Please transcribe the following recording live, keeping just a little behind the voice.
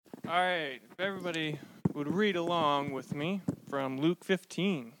All right, if everybody would read along with me from Luke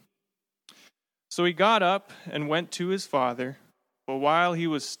 15. So he got up and went to his father, but while he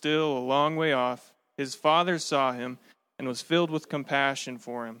was still a long way off, his father saw him and was filled with compassion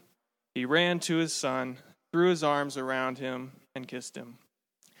for him. He ran to his son, threw his arms around him, and kissed him.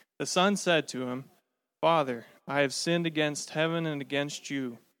 The son said to him, "Father, I have sinned against heaven and against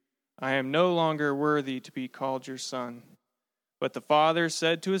you. I am no longer worthy to be called your son." But the father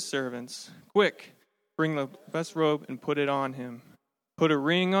said to his servants, "Quick, bring the best robe and put it on him. Put a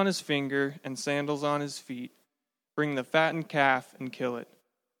ring on his finger and sandals on his feet. Bring the fattened calf and kill it.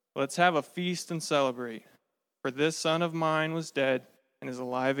 Let's have a feast and celebrate. For this son of mine was dead and is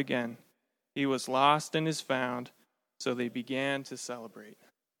alive again. He was lost and is found." So they began to celebrate.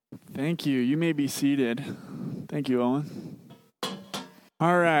 Thank you. You may be seated. Thank you, Owen.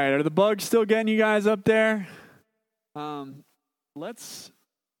 All right. Are the bugs still getting you guys up there? Let's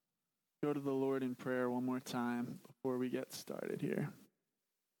go to the Lord in prayer one more time before we get started here.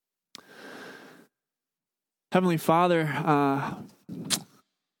 Heavenly Father,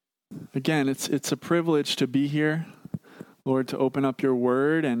 again, it's a privilege to be here, Lord, to open up your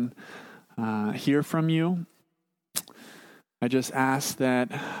word and hear from you. I just ask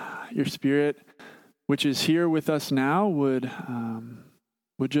that your Spirit, which is here with us now, would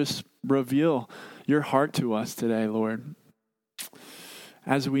just reveal your heart to us today, Lord.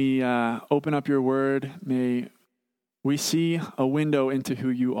 As we open up your word, may we see a window into who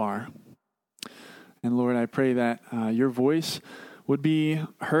you are. And Lord, I pray that your voice would be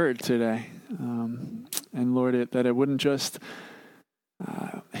heard today. And Lord, that it wouldn't just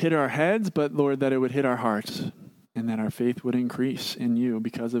hit our heads, but Lord, that it would hit our hearts. And that our faith would increase in you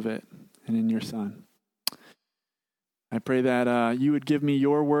because of it and in your Son. I pray that you would give me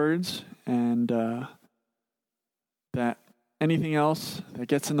your words and that anything else that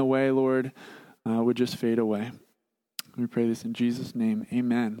gets in the way, Lord, would just fade away. We pray this in Jesus' name.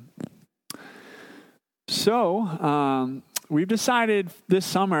 Amen. So, we've decided this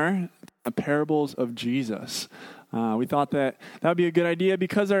summer, parables of Jesus. We thought that would be a good idea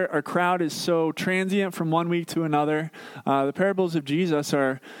because our crowd is so transient from one week to another. The parables of Jesus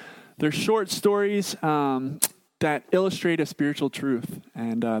they're short stories that illustrate a spiritual truth,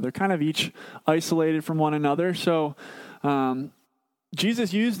 and they're kind of each isolated from one another. So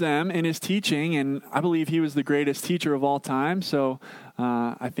Jesus used them in his teaching, and I believe he was the greatest teacher of all time. So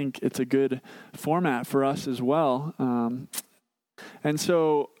I think it's a good format for us as well. And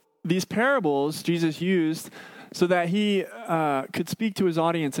so these parables Jesus used so that he could speak to his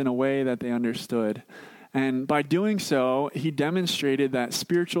audience in a way that they understood. And by doing so, he demonstrated that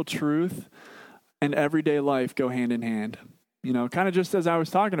spiritual truth and everyday life go hand in hand. You know, kind of just as I was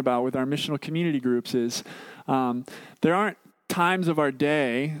talking about with our missional community groups is there aren't times of our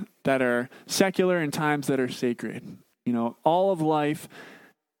day that are secular and times that are sacred. You know, all of life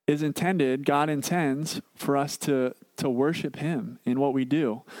is intended, God intends for us to worship him in what we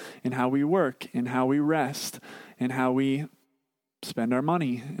do, in how we work, in how we rest, in how we spend our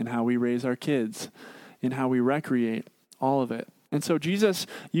money, in how we raise our kids, in how we recreate, all of it. And so Jesus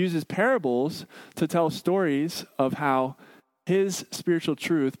uses parables to tell stories of how his spiritual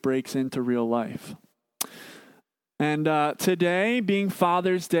truth breaks into real life. And today, being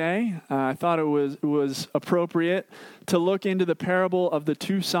Father's Day, I thought it was appropriate to look into the parable of the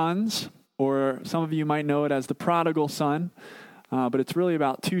two sons, or some of you might know it as the prodigal son, but it's really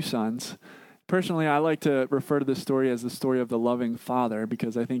about two sons. Personally, I like to refer to this story as the story of the loving father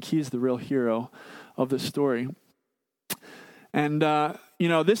because I think he's the real hero of the story. And,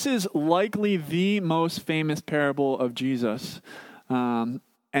 this is likely the most famous parable of Jesus, and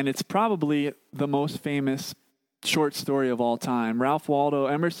it's probably the most famous short story of all time. Ralph Waldo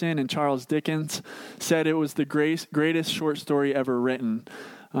Emerson and Charles Dickens said it was the greatest short story ever written.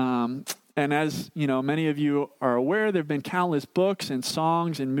 And as you know, many of you are aware, there have been countless books and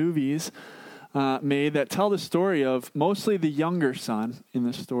songs and movies made that tell the story of mostly the younger son in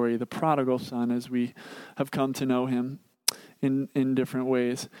the story, the prodigal son, as we have come to know him in different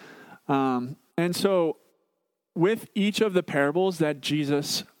ways. And so with each of the parables that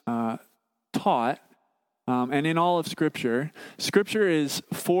Jesus taught, and in all of Scripture is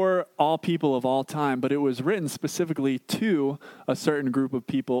for all people of all time, but it was written specifically to a certain group of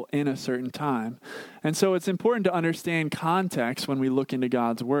people in a certain time. And so it's important to understand context when we look into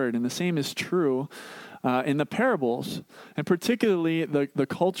God's Word. And the same is true in the parables, and particularly the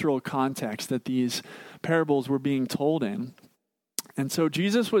cultural context that these parables were being told in. And so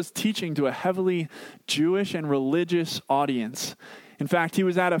Jesus was teaching to a heavily Jewish and religious audience. In fact, he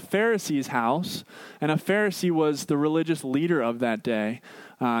was at a Pharisee's house, and a Pharisee was the religious leader of that day.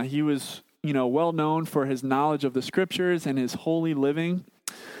 He was, well known for his knowledge of the scriptures and his holy living.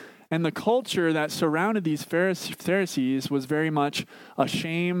 And the culture that surrounded these Pharisees was very much a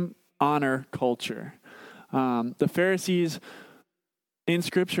shame-honor culture. The Pharisees in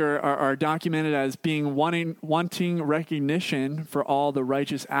Scripture are documented as being wanting recognition for all the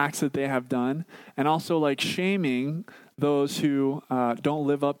righteous acts that they have done, and also like shaming those who don't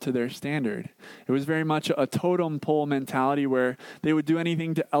live up to their standard. It was very much a totem pole mentality where they would do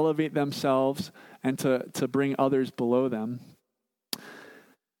anything to elevate themselves and to bring others below them.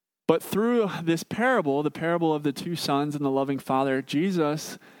 But through this parable, the parable of the two sons and the loving father,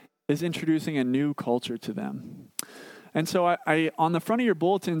 Jesus is introducing a new culture to them. And so I on the front of your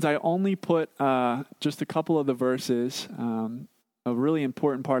bulletins, I only put just a couple of the verses, a really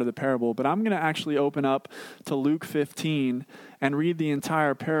important part of the parable, but I'm going to actually open up to Luke 15 and read the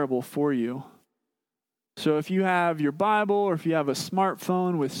entire parable for you. So if you have your Bible or if you have a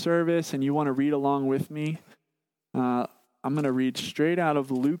smartphone with service and you want to read along with me, I'm going to read straight out of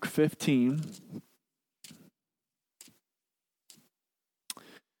Luke 15.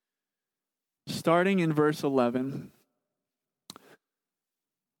 Starting in verse 11.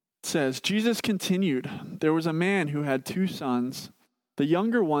 It says, Jesus continued, "There was a man who had 2 sons. The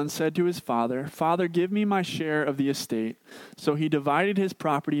younger one said to his father, 'Father, give me my share of the estate.' So he divided his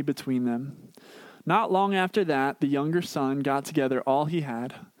property between them. Not long after that, the younger son got together all he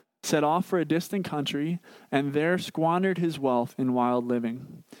had, set off for a distant country, and there squandered his wealth in wild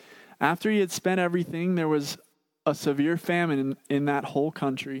living. After he had spent everything, there was a severe famine in that whole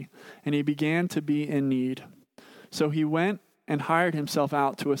country, and he began to be in need. So he went and hired himself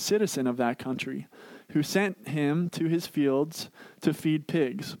out to a citizen of that country, who sent him to his fields to feed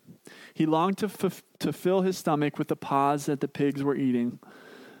pigs. He longed to fill his stomach with the pods that the pigs were eating,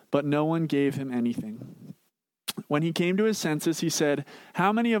 but no one gave him anything. When he came to his senses, he said,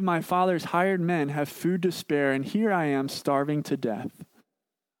 'How many of my father's hired men have food to spare, and here I am starving to death?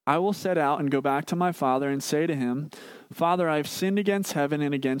 I will set out and go back to my father and say to him, Father, I have sinned against heaven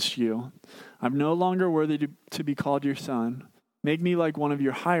and against you. I'm no longer worthy to be called your son. Make me like one of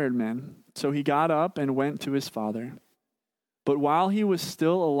your hired men.' So he got up and went to his father. But while he was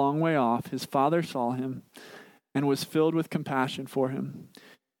still a long way off, his father saw him and was filled with compassion for him.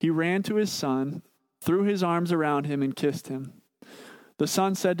 He ran to his son, threw his arms around him, and kissed him. The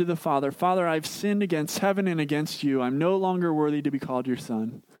son said to the father, 'Father, I've sinned against heaven and against you. I'm no longer worthy to be called your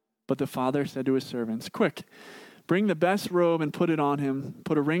son.' But the father said to his servants, 'Quick, bring the best robe and put it on him.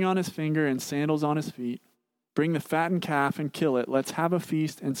 Put a ring on his finger and sandals on his feet. Bring the fattened calf and kill it. Let's have a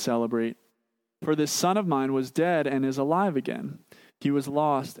feast and celebrate. For this son of mine was dead and is alive again. He was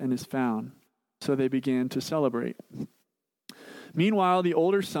lost and is found.' So they began to celebrate. Meanwhile, the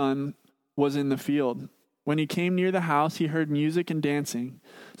older son was in the field. When he came near the house, he heard music and dancing.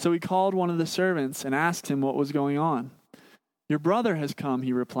 So he called one of the servants and asked him what was going on. 'Your brother has come,'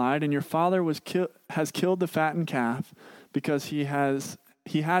 he replied, 'and your father has killed the fattened calf because he has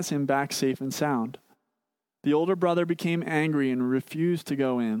him back safe and sound.' The older brother became angry and refused to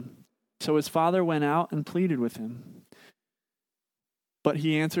go in. So his father went out and pleaded with him. But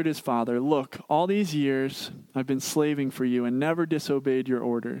he answered his father, 'Look, all these years I've been slaving for you and never disobeyed your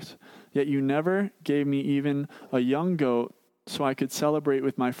orders. Yet you never gave me even a young goat so I could celebrate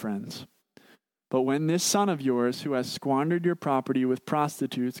with my friends. But when this son of yours, who has squandered your property with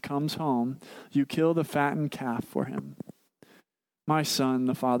prostitutes, comes home, you kill the fattened calf for him.' 'My son,'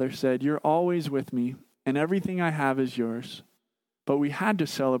 the father said, 'you're always with me, and everything I have is yours. But we had to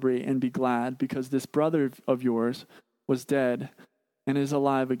celebrate and be glad because this brother of yours was dead and is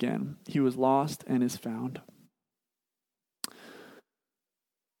alive again. He was lost and is found.'"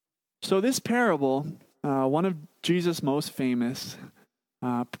 So this parable, one of Jesus' most famous,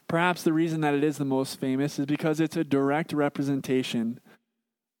 perhaps the reason that it is the most famous is because it's a direct representation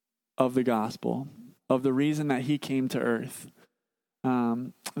of the gospel, of the reason that he came to earth.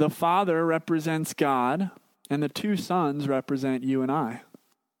 The Father represents God, and the 2 sons represent you and I,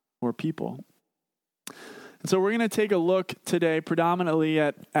 or people. And so we're going to take a look today predominantly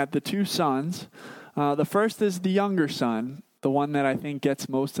at the 2 sons. The first is the younger son, the one that I think gets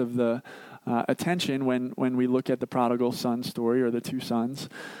most of the attention when we look at the prodigal son story, or the 2 sons.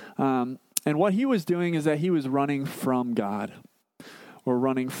 And what he was doing is that he was running from God, or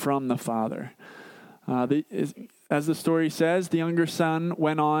running from the Father. As the story says, the younger son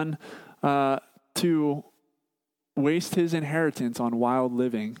went on to waste his inheritance on wild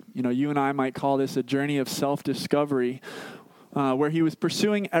living. You and I might call this a journey of self-discovery, where he was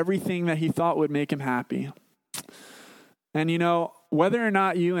pursuing everything that he thought would make him happy. And whether or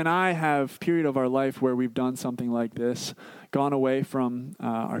not you and I have a period of our life where we've done something like this, gone away from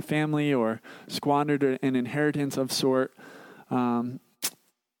our family or squandered an inheritance of sort.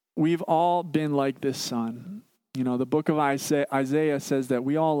 We've all been like this son. You know, the book of Isaiah says that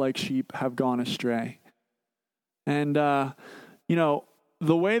we all, like sheep, have gone astray. And, you know,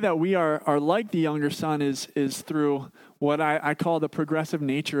 the way that we are like the younger son is through what I call the progressive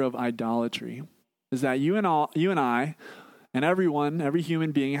nature of idolatry. Is that you and I, and everyone, every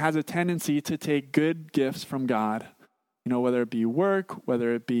human being has a tendency to take good gifts from God. You know, whether it be work,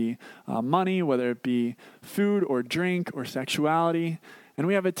 whether it be money, whether it be food or drink or sexuality. And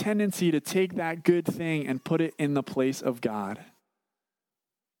we have a tendency to take that good thing and put it in the place of God.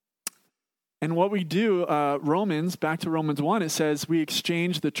 And what we do, back to Romans 1, it says we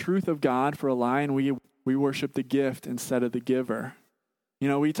exchange the truth of God for a lie, and we worship the gift instead of the giver. You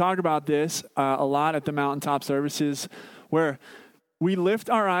know, we talk about this a lot at the mountaintop services, where we lift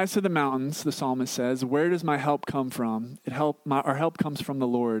our eyes to the mountains, the psalmist says. Where does my help come from? Our help comes from the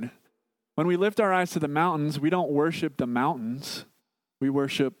Lord. When we lift our eyes to the mountains, we don't worship the mountains. We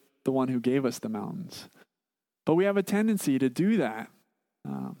worship the one who gave us the mountains. But we have a tendency to do that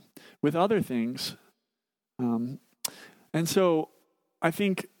with other things. And so I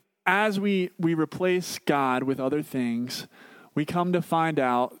think as we replace God with other things, we come to find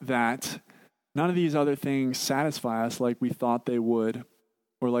out that none of these other things satisfy us like we thought they would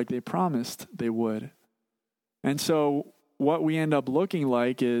or like they promised they would. And so what we end up looking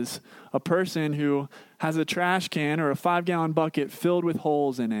like is a person who has a trash can or a 5-gallon bucket filled with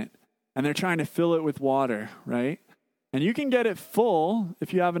holes in it, and they're trying to fill it with water, right? And you can get it full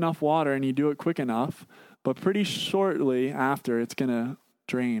if you have enough water and you do it quick enough, but pretty shortly after it's going to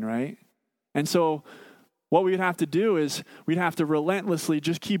drain, right? And so what we'd have to do is we'd have to relentlessly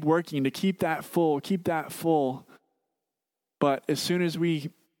just keep working to keep that full. But as soon as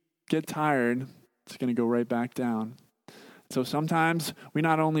we get tired, it's going to go right back down. So sometimes we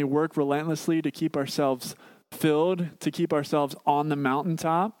not only work relentlessly to keep ourselves filled, to keep ourselves on the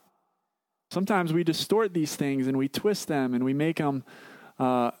mountaintop, sometimes we distort these things and we twist them and we make them,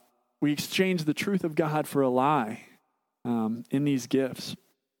 we exchange the truth of God for a lie in these gifts.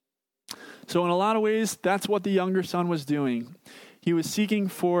 So in a lot of ways, that's what the younger son was doing. He was seeking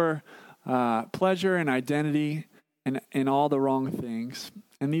for pleasure and identity in all the wrong things.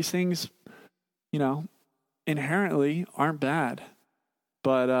 And these things, you know, inherently aren't bad.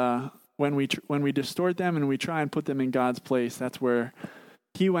 But when we distort them and we try and put them in God's place, that's where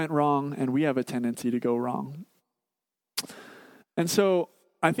he went wrong and we have a tendency to go wrong. And so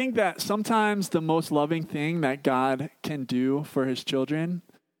I think that sometimes the most loving thing that God can do for his children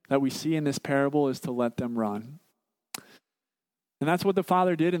that we see in this parable is to let them run. And that's what the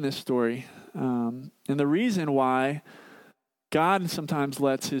father did in this story. And the reason why God sometimes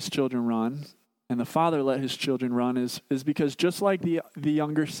lets his children run and the father let his children run is because just like the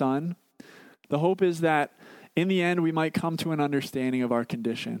younger son, the hope is that in the end we might come to an understanding of our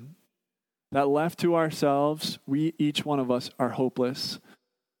condition. That left to ourselves, each one of us are hopeless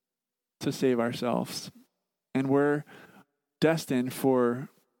to save ourselves. And we're destined for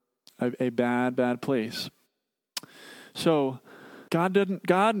a bad place. So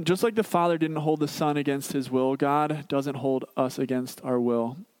God, just like the Father didn't hold the Son against his will, God doesn't hold us against our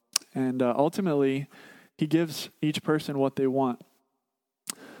will. And ultimately, he gives each person what they want.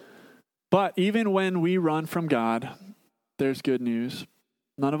 But even when we run from God, there's good news.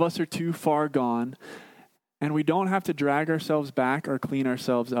 None of us are too far gone, and we don't have to drag ourselves back or clean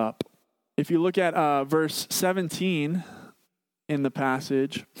ourselves up. If you look at verse 17 in the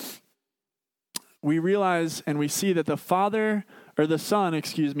passage, we realize and we see that the Son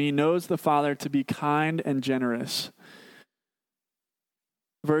knows the Father to be kind and generous.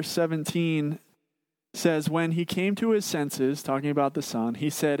 Verse 17 says, when he came to his senses, talking about the Son, he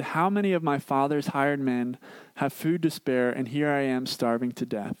said, how many of my father's hired men have food to spare, and here I am starving to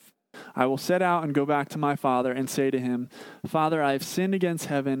death? I will set out and go back to my father and say to him, Father, I have sinned against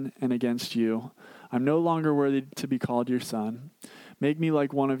heaven and against you. I'm no longer worthy to be called your son. Make me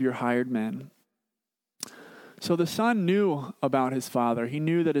like one of your hired men. So the son knew about his father. He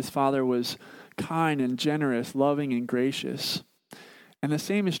knew that his father was kind and generous, loving and gracious. And the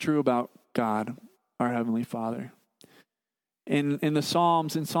same is true about God, our Heavenly Father. In the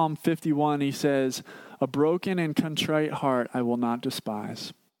Psalms, in Psalm 51, he says, a broken and contrite heart I will not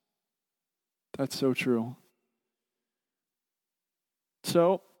despise. That's so true.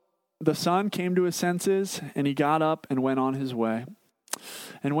 So the son came to his senses, and he got up and went on his way.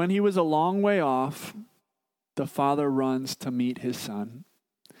 And when he was a long way off, the father runs to meet his son.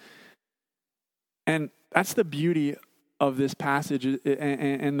 And that's the beauty of this passage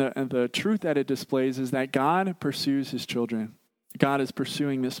and the truth that it displays is that God pursues his children. God is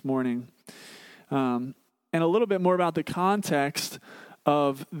pursuing this morning. And a little bit more about the context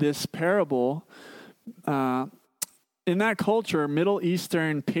of this parable. In that culture, Middle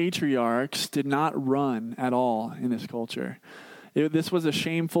Eastern patriarchs did not run at all in this culture. This was a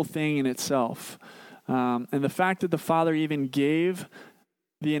shameful thing in itself. And the fact that the father even gave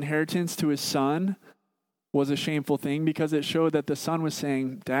the inheritance to his son was a shameful thing because it showed that the son was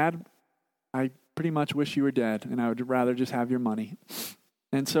saying, Dad, I pretty much wish you were dead and I would rather just have your money.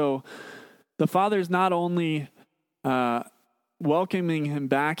 And so the father's not only welcoming him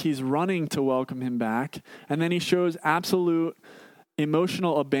back, he's running to welcome him back. And then he shows absolute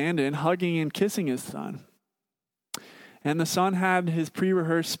emotional abandon, hugging and kissing his son. And the son had his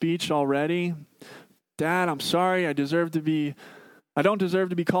pre-rehearsed speech already. Dad, I'm sorry. I don't deserve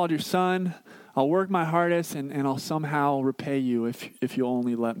to be called your son. I'll work my hardest and I'll somehow repay you if you'll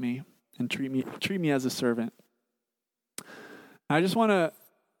only let me and treat me as a servant. I just want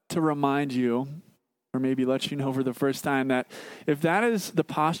to remind you, or maybe let you know for the first time, that if that is the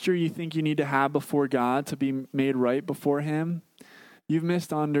posture you think you need to have before God to be made right before him, you've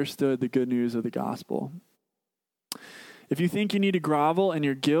misunderstood the good news of the gospel. If you think you need to grovel in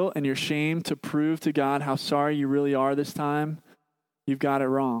your guilt and your shame to prove to God how sorry you really are this time, you've got it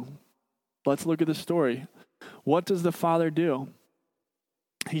wrong. Let's look at the story. What does the father do?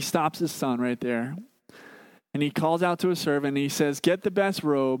 He stops his son right there. And he calls out to his servant and he says, get the best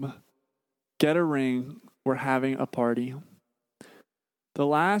robe, get a ring, we're having a party. The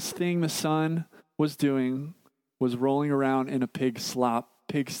last thing the son was doing was rolling around in a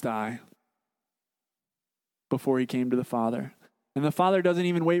pigsty before he came to the father. And the father doesn't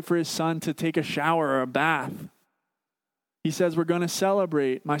even wait for his son to take a shower or a bath. He says, we're going to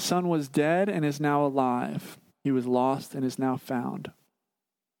celebrate. My son was dead and is now alive. He was lost and is now found.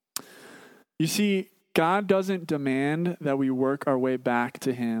 You see, God doesn't demand that we work our way back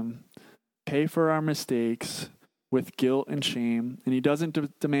to him, pay for our mistakes with guilt and shame, and he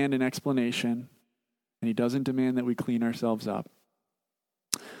doesn't demand an explanation, and he doesn't demand that we clean ourselves up.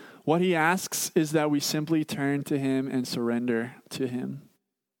 What he asks is that we simply turn to him and surrender to him.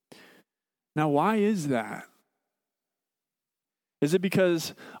 Now, why is that? Is it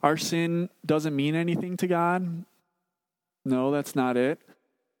because our sin doesn't mean anything to God? No, that's not it.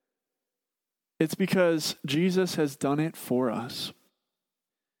 It's because Jesus has done it for us.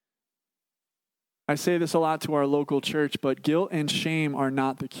 I say this a lot to our local church, but guilt and shame are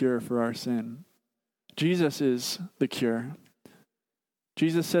not the cure for our sin. Jesus is the cure.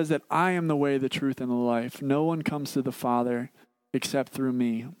 Jesus says that I am the way, the truth, and the life. No one comes to the Father except through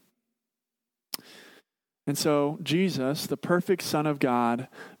me. And so Jesus, the perfect Son of God,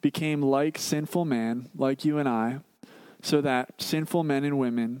 became like sinful man, like you and I, so that sinful men and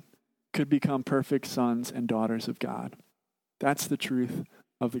women could become perfect sons and daughters of God. That's the truth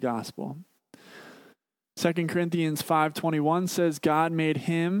of the gospel. 2 Corinthians 5:21 says, God made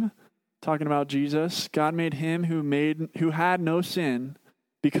him, talking about Jesus, God made him who had no sin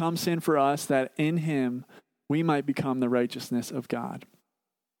become sin for us, that in him we might become the righteousness of God.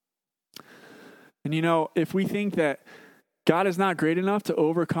 And if we think that God is not great enough to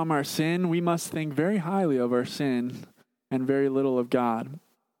overcome our sin, we must think very highly of our sin and very little of God.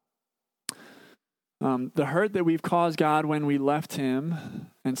 The hurt that we've caused God when we left him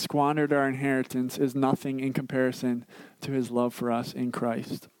and squandered our inheritance is nothing in comparison to his love for us in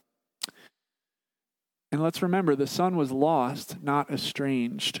Christ. And let's remember, the son was lost, not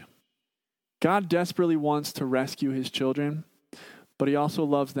estranged. God desperately wants to rescue his children, but he also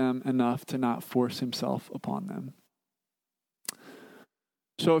loves them enough to not force himself upon them.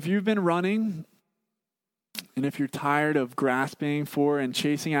 So if you've been running, and if you're tired of grasping for and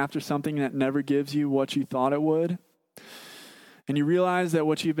chasing after something that never gives you what you thought it would, and you realize that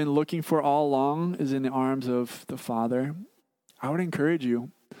what you've been looking for all along is in the arms of the Father, I would encourage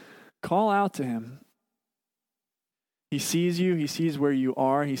you, call out to him. He sees you, he sees where you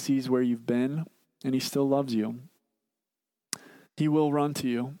are, he sees where you've been, and he still loves you. He will run to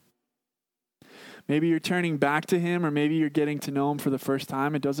you. Maybe you're turning back to him, or maybe you're getting to know him for the first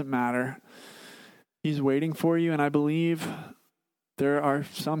time. It doesn't matter. He's waiting for you, and I believe there are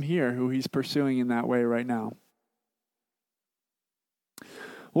some here who he's pursuing in that way right now.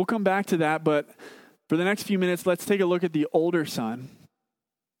 We'll come back to that, but for the next few minutes, let's take a look at the older son.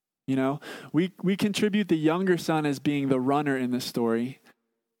 We contribute the younger son as being the runner in this story.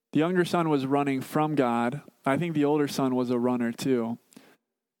 The younger son was running from God. I think the older son was a runner too.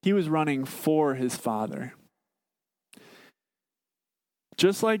 He was running for his father.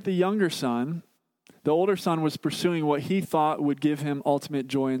 Just like the younger son, The older son was pursuing what he thought would give him ultimate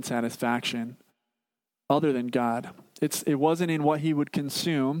joy and satisfaction, other than God. It wasn't in what he would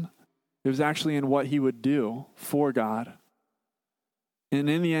consume. It was actually in what he would do for God. And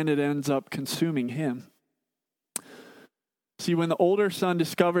in the end, it ends up consuming him. See, when the older son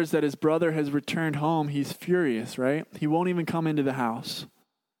discovers that his brother has returned home, he's furious, right? He won't even come into the house.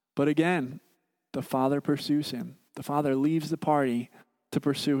 But again, the father pursues him. The father leaves the party to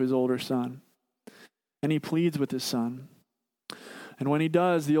pursue his older son. And he pleads with his son. And when he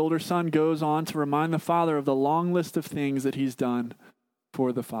does, the older son goes on to remind the father of the long list of things that he's done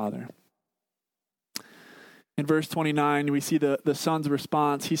for the father. In verse 29, we see the son's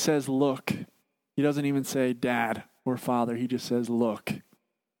response. He says, look. He doesn't even say dad or father. He just says, look.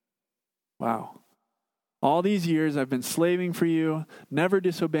 Wow. All these years I've been slaving for you, never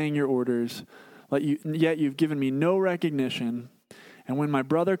disobeying your orders, yet you've given me no recognition. And when my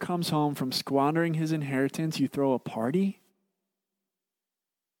brother comes home from squandering his inheritance, you throw a party?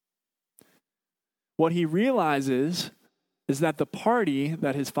 What he realizes is that the party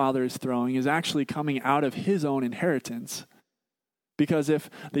that his father is throwing is actually coming out of his own inheritance. Because if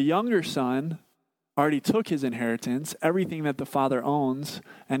the younger son already took his inheritance, everything that the father owns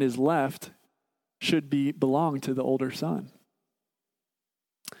and is left should belong to the older son.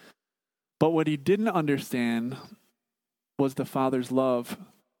 But what he didn't understand was the father's love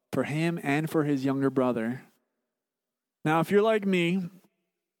for him and for his younger brother. Now, if you're like me,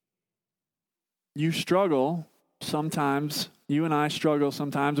 you struggle sometimes, you and I struggle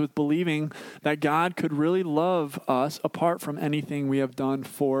sometimes with believing that God could really love us apart from anything we have done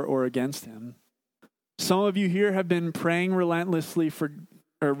for or against him. Some of you here have been running relentlessly for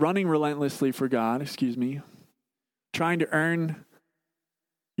God, trying to earn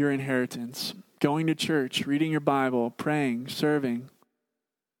your inheritance, going to church, reading your Bible, praying, serving,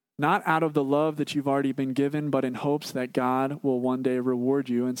 not out of the love that you've already been given, but in hopes that God will one day reward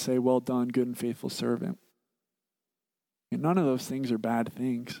you and say, well done, good and faithful servant. And none of those things are bad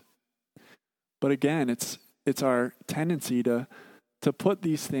things. But again, it's our tendency to put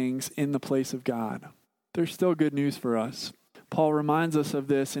these things in the place of God. There's still good news for us. Paul reminds us of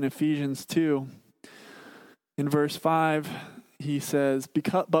this in Ephesians 2. In verse 5, he says,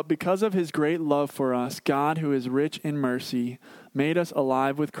 But because of his great love for us, God, who is rich in mercy, made us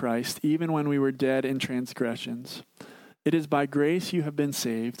alive with Christ, even when we were dead in transgressions. It is by grace you have been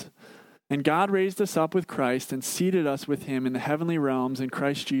saved. And God raised us up with Christ and seated us with him in the heavenly realms in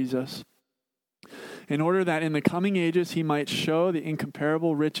Christ Jesus, in order that in the coming ages he might show the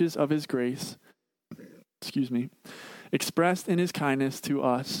incomparable riches of his grace, expressed in his kindness to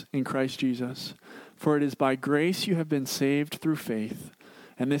us in Christ Jesus. For it is by grace you have been saved through faith,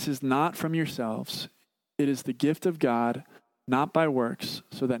 and this is not from yourselves. It is the gift of God, not by works,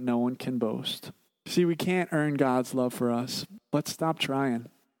 so that no one can boast. See, we can't earn God's love for us. Let's stop trying.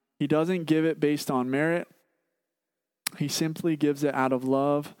 He doesn't give it based on merit. He simply gives it out of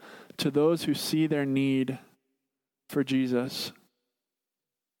love to those who see their need for Jesus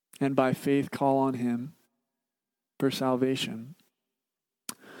and by faith call on him for salvation.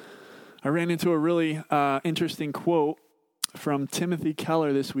 I ran into a really interesting quote from Timothy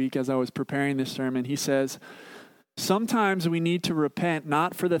Keller this week as I was preparing this sermon. He says, sometimes we need to repent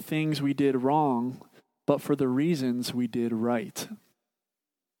not for the things we did wrong, but for the reasons we did right.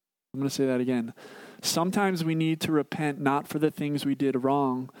 I'm going to say that again. Sometimes we need to repent not for the things we did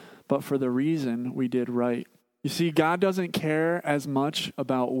wrong, but for the reason we did right. You see, God doesn't care as much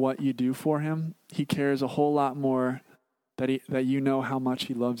about what you do for him. He cares a whole lot more that you know how much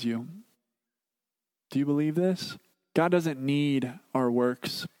he loves you. Do you believe this? God doesn't need our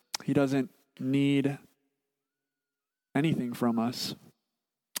works. He doesn't need anything from us.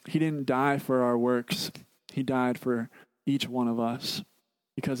 He didn't die for our works. He died for each one of us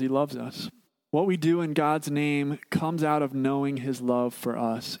because he loves us. What we do in God's name comes out of knowing his love for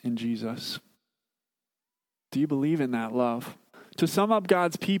us in Jesus. Do you believe in that love? To sum up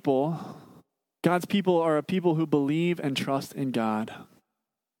God's people are a people who believe and trust in God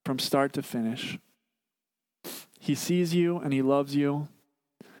from start to finish. He sees you and he loves you.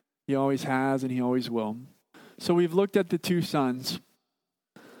 He always has and he always will. So we've looked at the two sons.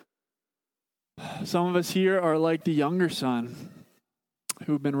 Some of us here are like the younger son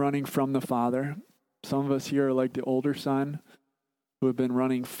who've been running from the father. Some of us here are like the older son who have been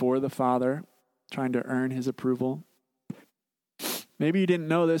running for the father, trying to earn his approval. Maybe you didn't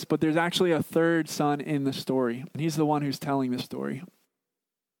know this, but there's actually a third son in the story. And he's the one who's telling the story.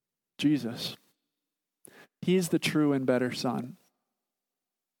 Jesus. He's the true and better son.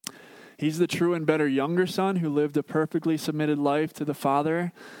 He's the true and better younger son who lived a perfectly submitted life to the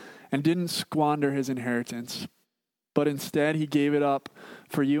Father and didn't squander his inheritance, but instead he gave it up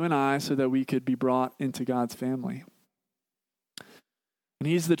for you and I so that we could be brought into God's family. And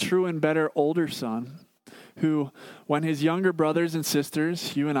he's the true and better older son who, when his younger brothers and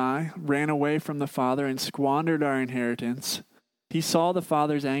sisters, you and I, ran away from the Father and squandered our inheritance, he saw the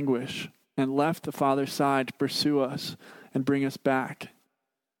Father's anguish and left the Father's side to pursue us and bring us back,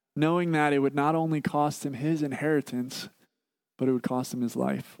 knowing that it would not only cost him his inheritance, but it would cost him his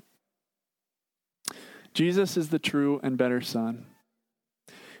life. Jesus is the true and better Son.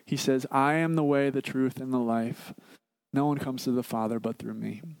 He says, I am the way, the truth, and the life. No one comes to the Father but through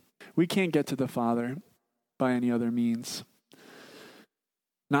me. We can't get to the Father by any other means.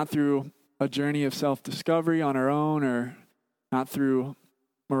 Not through a journey of self-discovery on our own, or not through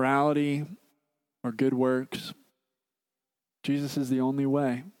morality or good works. Jesus is the only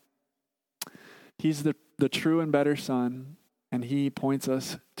way. He's the true and better Son, and he points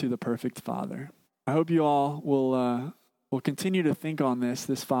us to the perfect Father. I hope you all will continue to think on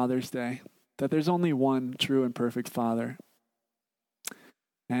this Father's Day, that there's only one true and perfect Father.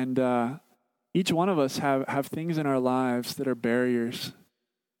 And each one of us have things in our lives that are barriers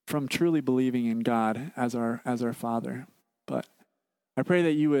from truly believing in God as our Father. But I pray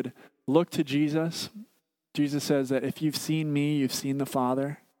that you would look to Jesus. Jesus says that if you've seen me, you've seen the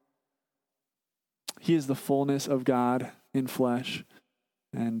Father. He is the fullness of God in flesh.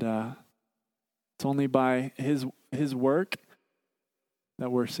 And it's only by his work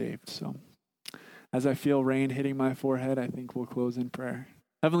that we're saved. So as I feel rain hitting my forehead, I think we'll close in prayer.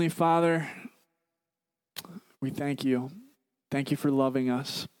 Heavenly Father, we thank you. Thank you for loving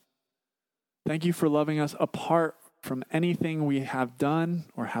us. Thank you for loving us apart from anything we have done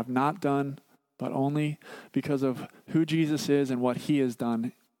or have not done, but only because of who Jesus is and what he has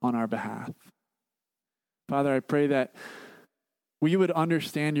done on our behalf. Father, I pray that we would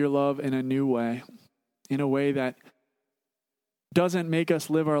understand your love in a new way, in a way that doesn't make us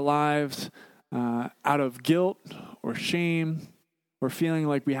live our lives out of guilt or shame or feeling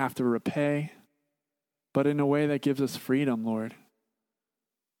like we have to repay, but in a way that gives us freedom, Lord,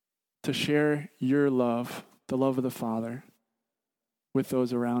 to share your love, the love of the Father, with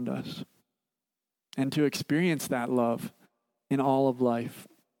those around us, and to experience that love in all of life.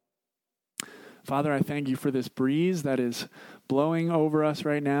 Father, I thank you for this breeze that is blowing over us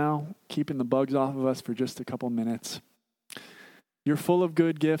right now, keeping the bugs off of us for just a couple minutes. You're full of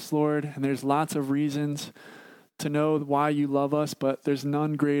good gifts, Lord, and there's lots of reasons to know why you love us, but there's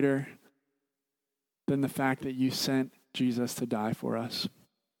none greater than the fact that you sent Jesus to die for us.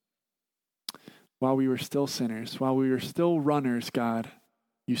 While we were still sinners, while we were still runners, God,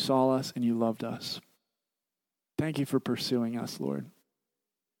 you saw us and you loved us. Thank you for pursuing us, Lord.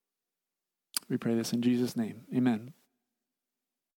 We pray this in Jesus' name. Amen.